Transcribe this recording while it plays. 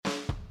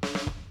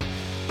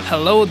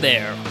Hello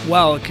there,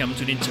 welcome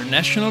to the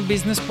International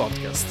Business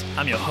Podcast.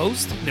 I'm your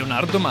host,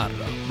 Leonardo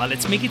Marra, but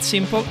let's make it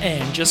simple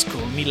and just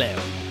call me Leo.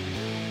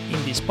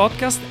 In this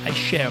podcast, I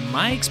share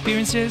my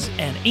experiences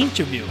and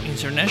interview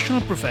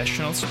international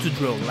professionals to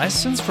draw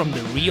lessons from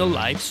the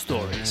real-life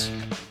stories.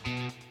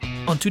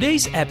 On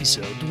today's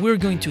episode, we're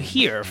going to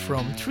hear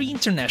from 3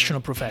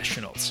 international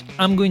professionals.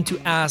 I'm going to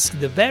ask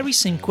the very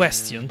same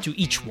question to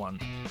each one.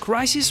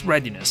 Crisis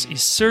readiness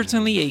is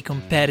certainly a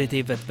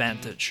competitive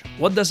advantage.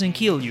 What doesn't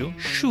kill you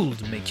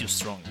should make you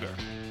stronger.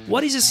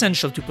 What is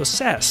essential to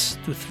possess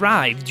to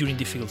thrive during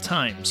difficult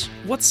times?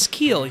 What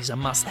skill is a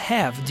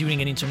must-have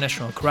during an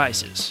international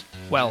crisis?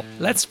 Well,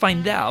 let's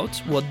find out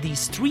what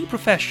these 3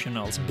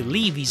 professionals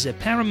believe is a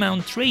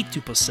paramount trait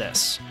to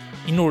possess.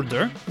 In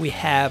order, we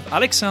have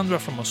Alexandra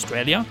from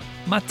Australia,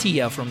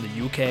 Mattia from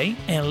the UK,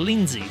 and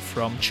Lindsay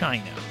from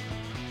China.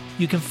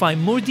 You can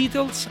find more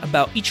details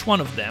about each one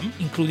of them,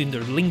 including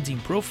their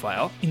LinkedIn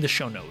profile, in the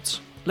show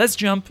notes. Let's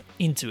jump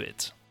into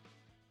it.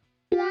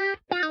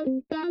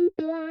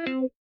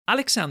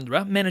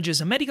 Alexandra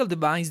manages a medical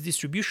device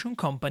distribution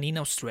company in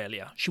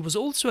Australia. She was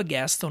also a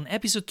guest on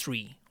episode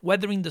 3,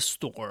 Weathering the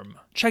Storm.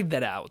 Check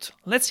that out.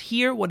 Let's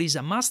hear what is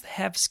a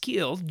must-have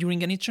skill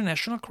during an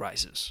international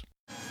crisis.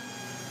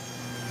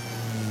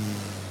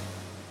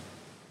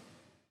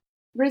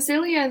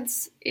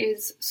 Resilience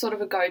is sort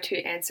of a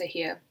go-to answer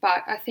here,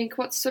 but I think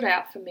what stood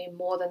out for me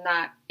more than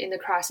that in the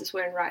crisis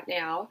we're in right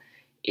now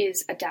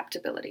is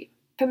adaptability.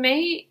 For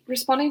me,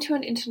 responding to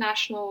an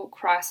international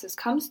crisis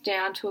comes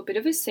down to a bit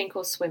of a sink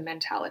or swim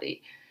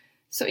mentality.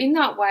 So in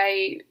that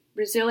way,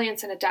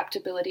 resilience and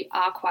adaptability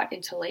are quite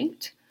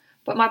interlinked.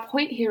 But my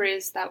point here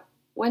is that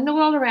when the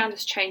world around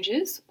us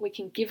changes, we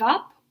can give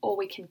up or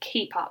we can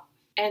keep up.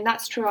 And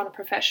that's true on a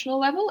professional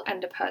level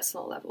and a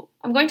personal level.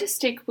 I'm going to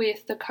stick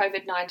with the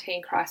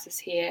COVID-19 crisis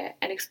here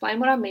and explain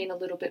what I mean a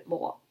little bit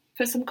more.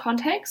 For some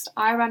context,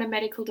 I run a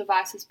medical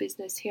devices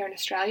business here in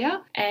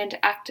Australia and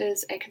act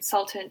as a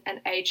consultant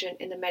and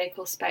agent in the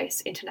medical space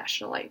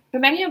internationally. For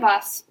many of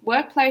us,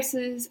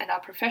 workplaces and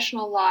our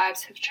professional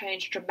lives have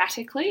changed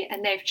dramatically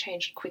and they've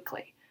changed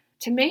quickly.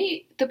 To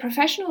me, the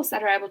professionals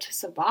that are able to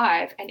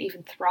survive and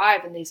even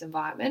thrive in these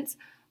environments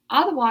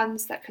are the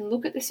ones that can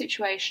look at the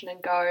situation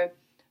and go,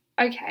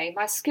 okay,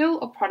 my skill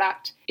or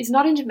product is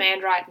not in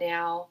demand right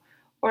now,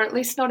 or at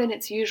least not in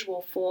its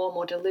usual form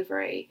or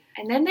delivery,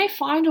 and then they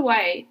find a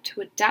way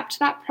to adapt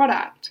that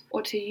product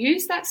or to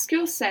use that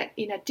skill set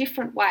in a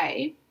different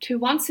way to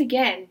once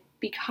again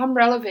become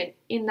relevant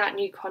in that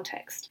new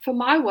context. For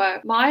my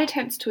work, my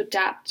attempts to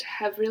adapt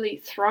have really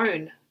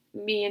thrown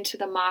me into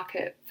the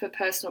market for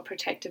personal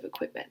protective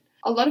equipment.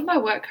 A lot of my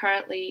work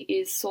currently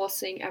is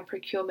sourcing and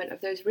procurement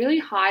of those really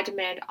high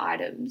demand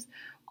items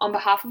on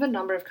behalf of a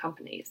number of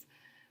companies.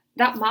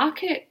 That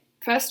market,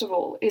 first of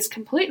all, is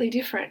completely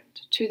different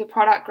to the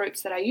product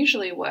groups that I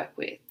usually work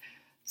with.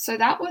 So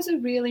that was a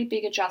really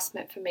big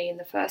adjustment for me in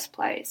the first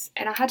place.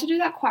 And I had to do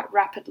that quite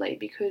rapidly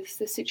because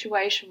the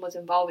situation was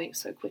evolving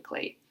so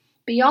quickly.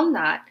 Beyond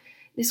that,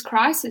 this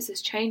crisis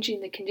is changing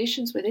the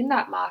conditions within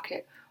that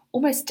market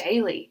almost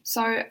daily.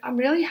 So I'm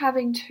really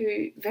having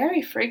to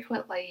very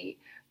frequently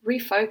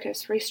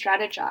refocus,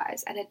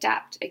 re-strategize, and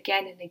adapt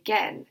again and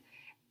again.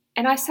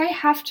 And I say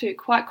have to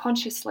quite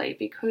consciously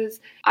because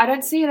I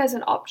don't see it as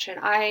an option.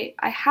 I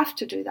have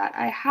to do that.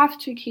 I have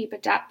to keep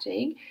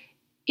adapting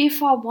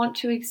if I want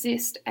to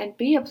exist and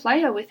be a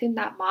player within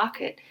that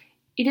market.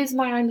 It is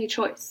my only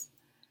choice.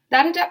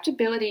 That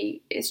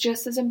adaptability is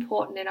just as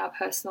important in our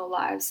personal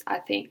lives, I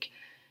think.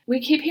 We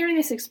keep hearing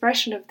this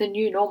expression of the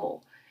new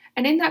normal.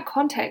 And in that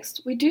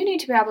context, we do need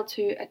to be able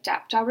to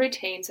adapt our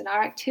routines and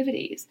our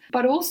activities,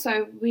 but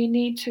also we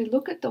need to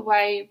look at the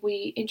way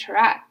we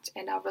interact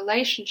and our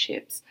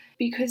relationships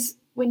because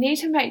we need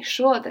to make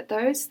sure that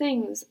those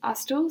things are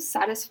still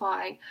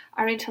satisfying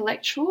our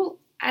intellectual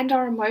and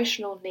our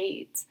emotional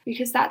needs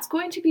because that's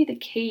going to be the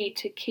key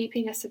to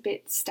keeping us a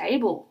bit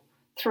stable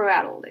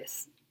throughout all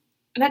this.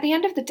 And at the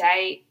end of the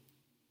day,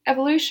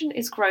 evolution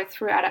is growth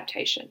through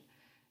adaptation.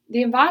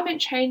 The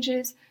environment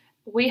changes,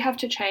 we have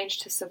to change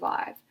to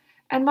survive.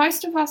 And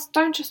most of us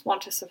don't just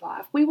want to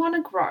survive, we want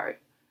to grow.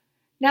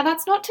 Now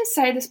that's not to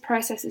say this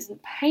process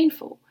isn't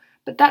painful,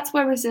 but that's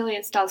where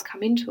resilience does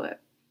come into it.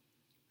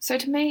 So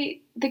to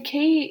me, the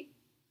key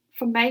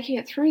for making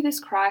it through this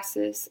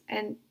crisis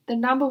and the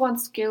number one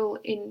skill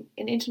in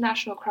an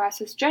international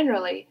crisis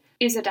generally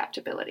is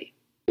adaptability.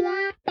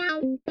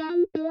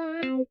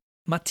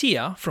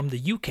 Mattia, from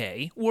the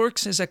UK,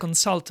 works as a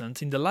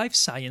consultant in the life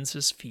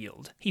sciences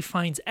field. He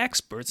finds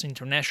experts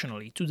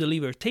internationally to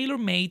deliver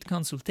tailor-made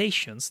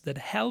consultations that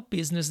help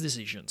business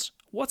decisions.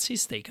 What's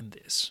his take on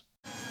this?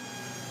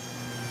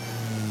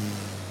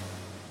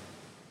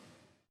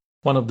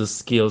 One of the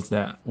skills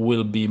that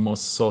will be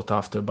most sought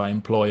after by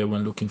employer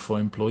when looking for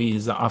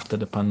employees after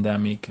the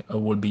pandemic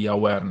will be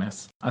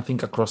awareness. I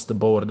think across the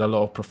board, a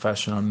lot of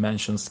professionals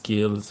mention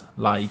skills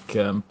like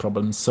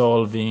problem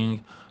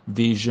solving,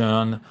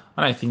 vision,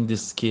 and I think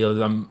these skills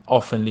are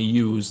often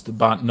used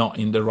but not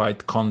in the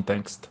right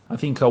context. I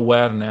think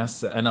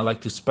awareness, and I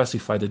like to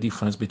specify the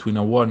difference between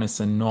awareness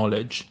and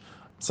knowledge,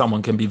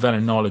 Someone can be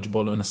very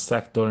knowledgeable in a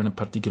sector, in a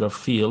particular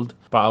field,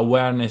 but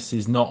awareness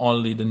is not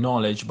only the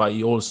knowledge, but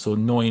also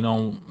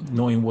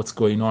knowing what's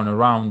going on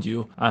around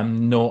you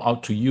and know how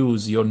to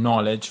use your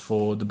knowledge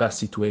for the best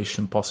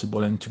situation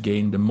possible and to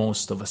gain the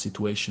most of a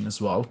situation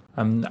as well.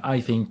 And I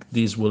think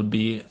this will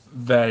be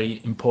very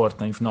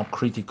important, if not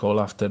critical,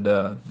 after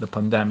the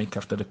pandemic,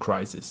 after the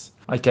crisis.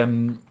 I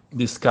can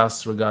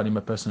discuss regarding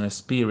my personal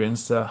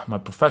experience, my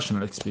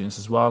professional experience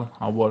as well.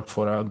 I work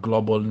for a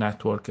global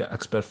network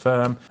expert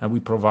firm, and we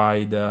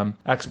provide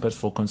experts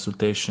for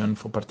consultation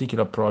for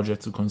particular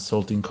projects to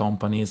consulting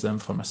companies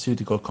and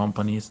pharmaceutical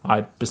companies.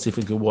 I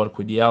specifically work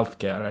with the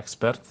healthcare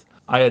experts.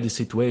 I had a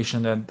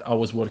situation that I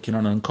was working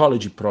on an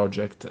oncology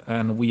project,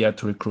 and we had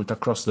to recruit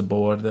across the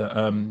board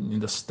in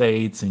the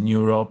States, in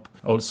Europe,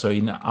 also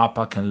in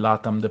APAC and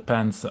LATAM,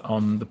 depends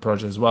on the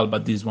project as well.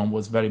 But this one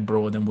was very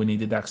broad, and we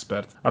needed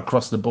experts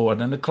across the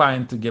board. And the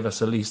client gave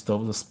us a list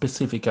of the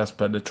specific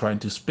experts they're trying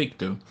to speak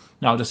to.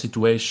 Now, the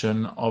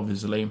situation,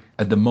 obviously,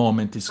 at the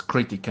moment is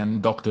critical,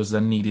 and doctors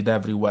are needed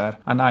everywhere.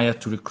 And I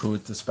had to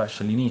recruit,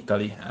 especially in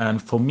Italy.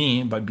 And for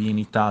me, by being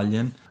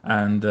Italian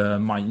and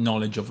my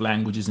knowledge of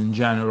languages in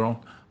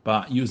general,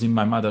 but using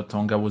my mother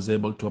tongue, I was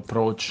able to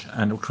approach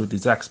and recruit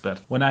this expert.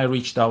 When I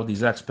reached out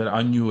this expert,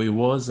 I knew who he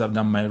was, I've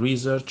done my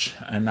research,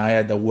 and I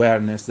had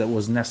awareness that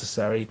was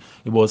necessary.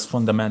 It was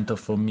fundamental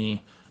for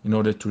me in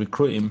order to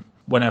recruit him.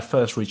 When I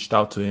first reached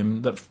out to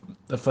him,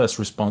 the first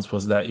response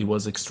was that he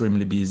was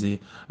extremely busy,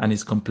 and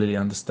it's completely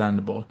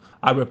understandable.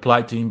 I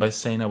replied to him by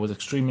saying I was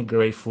extremely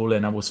grateful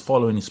and I was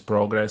following his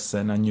progress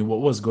and I knew what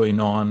was going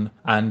on,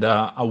 and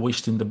I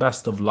wished him the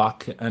best of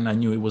luck, and I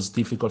knew it was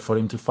difficult for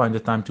him to find the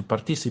time to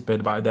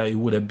participate, but that it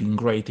would have been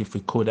great if we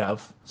could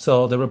have.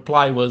 So the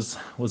reply was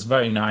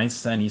very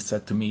nice, and he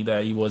said to me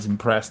that he was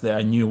impressed that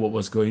I knew what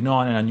was going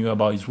on and I knew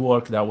about his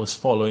work, that I was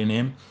following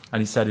him,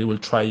 and he said he will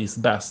try his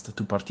best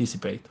to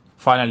participate.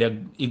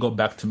 Finally, he got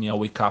back to me a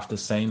week after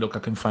saying, look, I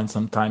can find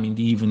some time in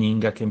the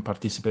evening, I can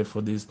participate for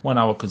this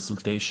 1-hour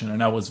consultation.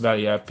 And I was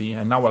very happy,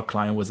 and our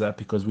client was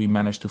happy because we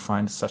managed to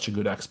find such a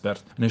good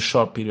expert in a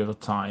short period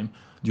of time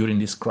during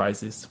this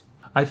crisis.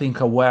 I think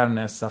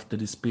awareness after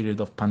this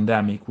period of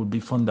pandemic would be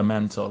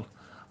fundamental.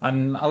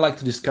 And I like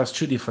to discuss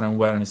two different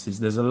awarenesses.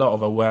 There's a lot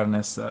of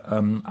awareness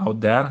out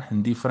there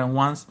and different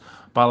ones,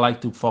 but I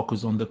like to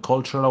focus on the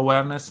cultural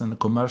awareness and the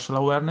commercial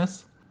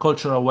awareness.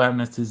 Cultural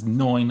awareness is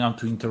knowing how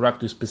to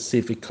interact with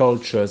specific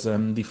cultures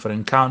and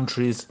different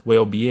countries, way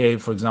of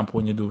behave. For example,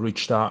 when you do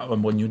reach out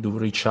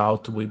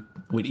with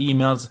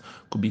emails,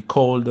 could be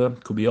cold,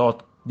 could be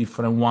hot,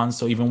 different ones.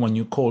 So even when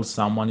you call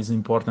someone, it's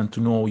important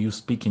to know who you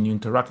speak and you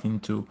interacting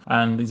to,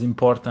 and it's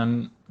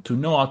important to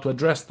know how to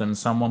address them.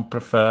 Someone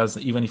prefers,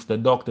 even if the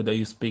doctor that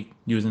you speak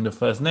using the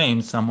first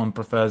name, someone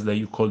prefers that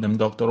you call them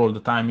doctor all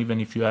the time,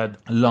 even if you had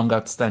a long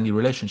outstanding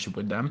relationship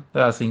with them.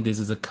 I think this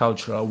is a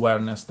cultural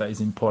awareness that is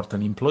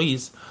important in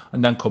employees.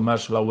 And then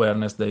commercial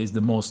awareness that is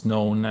the most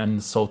known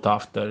and sought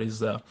after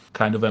is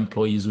kind of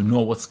employees who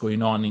know what's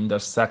going on in their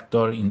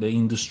sector, in the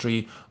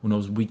industry, who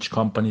knows which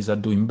companies are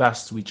doing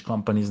best, which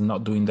companies are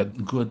not doing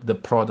that good, the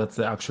products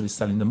they're actually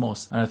selling the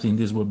most. And I think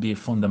this will be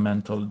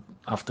fundamental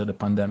after the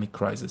pandemic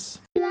crisis.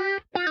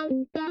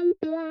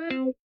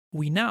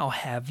 We now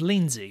have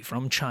Lindsay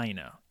from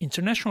China,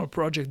 International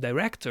Project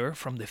Director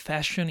from the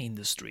fashion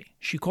industry.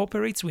 She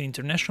cooperates with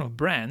international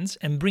brands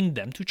and brings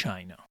them to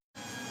China.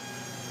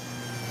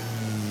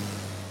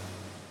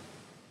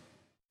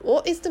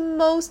 What is the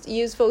most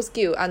useful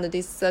skill under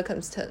this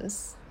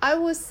circumstance? I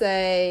would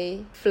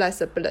say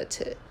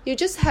flexibility. You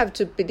just have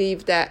to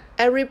believe that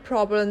every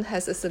problem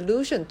has a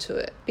solution to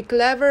it. Be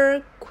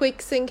clever,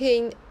 quick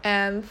thinking,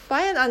 and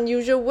find an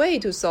unusual way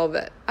to solve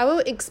it. I will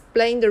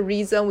explain the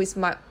reason with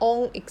my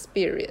own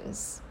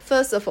experience.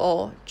 First of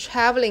all,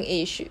 traveling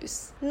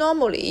issues.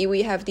 Normally,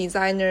 we have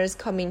designers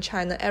come in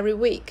China every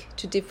week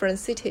to different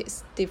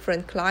cities,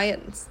 different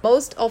clients.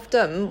 Most of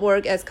them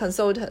work as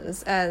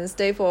consultants and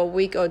stay for a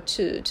week or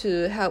two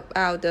to help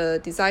out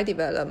the design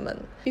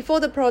development before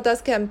the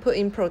products can put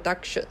in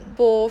production.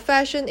 For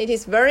fashion, it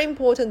is very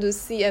important to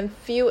see and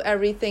feel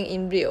everything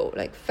in real,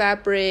 like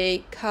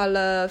fabric,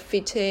 color,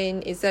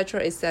 fitting,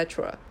 etc.,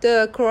 etc.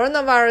 The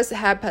coronavirus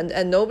happened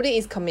and nobody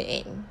is coming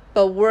in,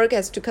 but work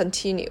has to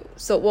continue.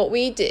 So what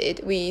we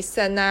did, we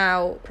sent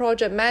out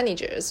project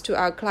managers to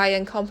our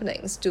client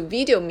companies to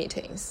video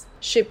meetings,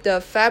 ship the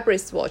fabric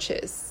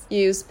swatches,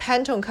 use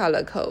Pantone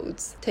color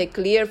codes, take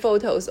clear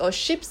photos or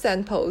ship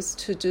samples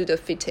to do the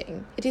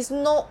fitting. It is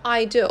not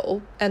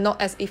ideal and not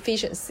as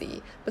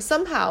efficiency, but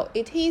somehow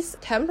it is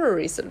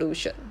temporary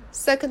solution.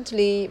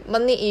 Secondly,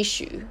 money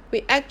issue.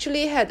 We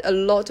actually had a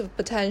lot of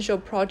potential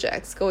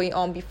projects going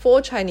on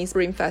before Chinese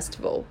Spring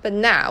Festival, but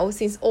now,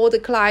 since all the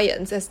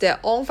clients has their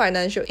own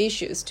financial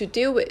issues to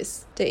deal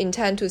with, they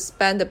intend to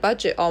spend the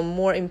budget on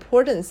more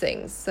important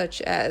things, such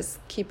as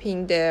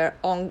keeping their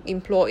own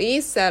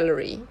employees'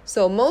 salary.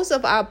 So most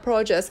of our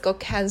projects got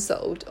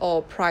cancelled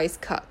or price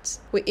cut.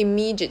 We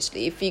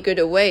immediately figured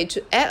a way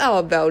to add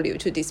our value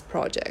to these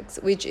projects,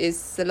 which is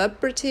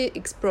celebrity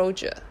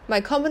exposure. My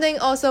company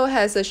also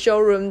has a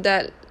showroom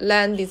that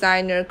land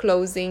designer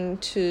clothing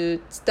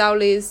to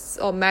stylists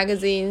or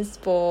magazines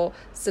for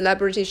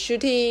celebrity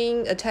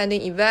shooting,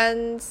 attending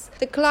events.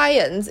 The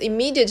clients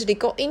immediately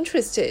got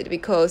interested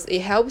because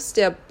it helps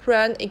their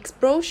brand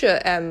exposure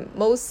and,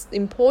 most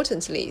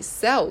importantly,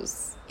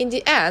 sales. In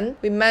the end,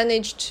 we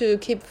managed to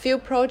keep few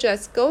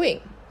projects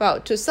going.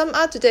 Well, to sum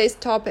up today's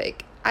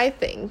topic, I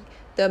think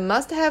the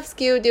must-have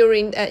skill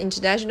during an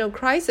international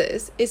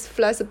crisis is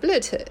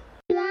flexibility.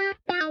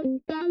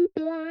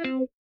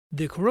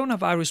 The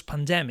coronavirus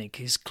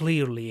pandemic is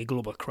clearly a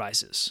global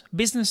crisis.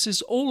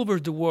 Businesses all over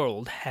the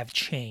world have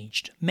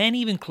changed,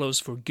 many even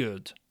closed for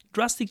good.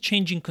 Drastic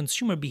change in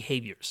consumer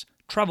behaviors,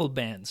 travel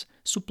bans,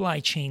 supply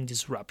chain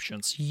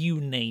disruptions,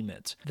 you name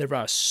it. There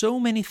are so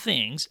many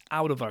things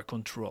out of our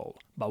control.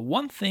 But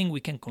one thing we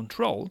can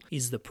control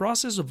is the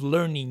process of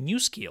learning new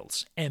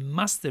skills and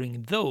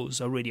mastering those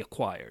already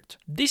acquired.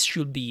 This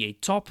should be a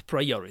top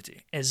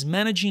priority, as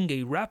managing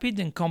a rapid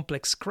and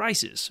complex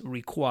crisis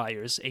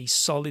requires a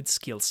solid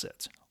skill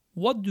set.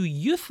 What do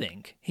you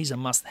think is a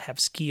must-have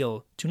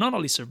skill to not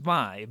only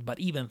survive, but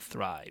even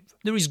thrive?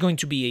 There is going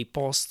to be a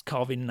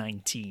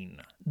post-COVID-19.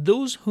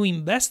 Those who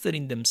invested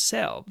in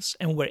themselves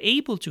and were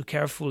able to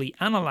carefully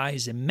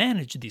analyze and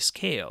manage this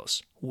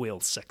chaos will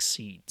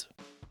succeed.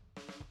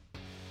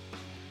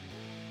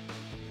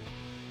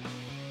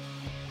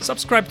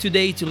 Subscribe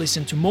today to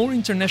listen to more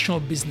international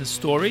business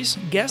stories,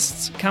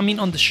 guests coming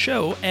on the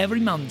show every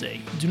Monday.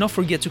 Do not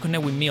forget to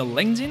connect with me on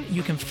LinkedIn.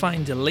 You can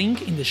find the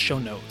link in the show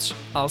notes.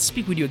 I'll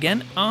speak with you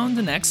again on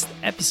the next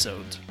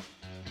episode.